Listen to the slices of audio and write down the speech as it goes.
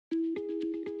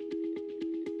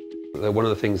that one of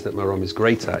the things that Marom is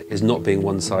great at is not being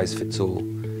one size fits all,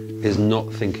 is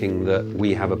not thinking that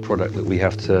we have a product that we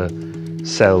have to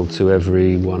sell to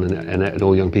everyone and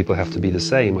all young people have to be the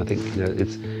same. I think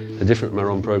the different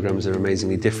Marom programs are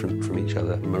amazingly different from each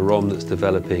other. Marom that's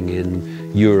developing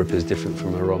in Europe is different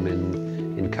from Marom in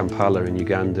Kampala in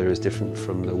Uganda, is different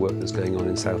from the work that's going on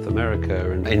in South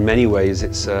America. And in many ways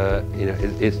it's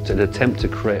it's an attempt to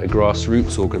create a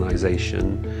grassroots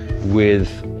organisation with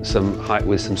some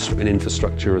an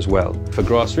infrastructure as well. For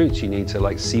grassroots you need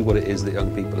to see what it is that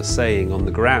young people are saying on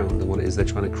the ground and what it is they're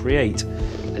trying to create,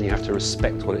 and you have to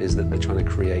respect what it is that they're trying to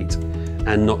create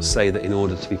and not say that in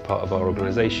order to be part of our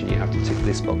organisation you have to tick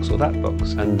this box or that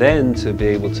box. And then to be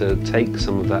able to take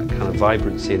some of that kind of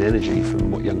vibrancy and energy from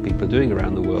what young people are doing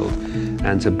around the world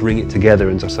and to bring it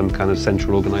together into some kind of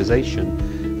central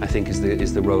organisation, I think is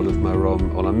the role of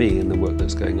Marom Olami and the work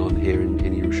that's going on here in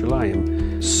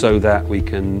Yerushalayim, so that we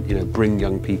can bring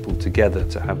young people together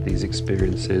to have these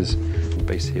experiences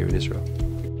based here in Israel.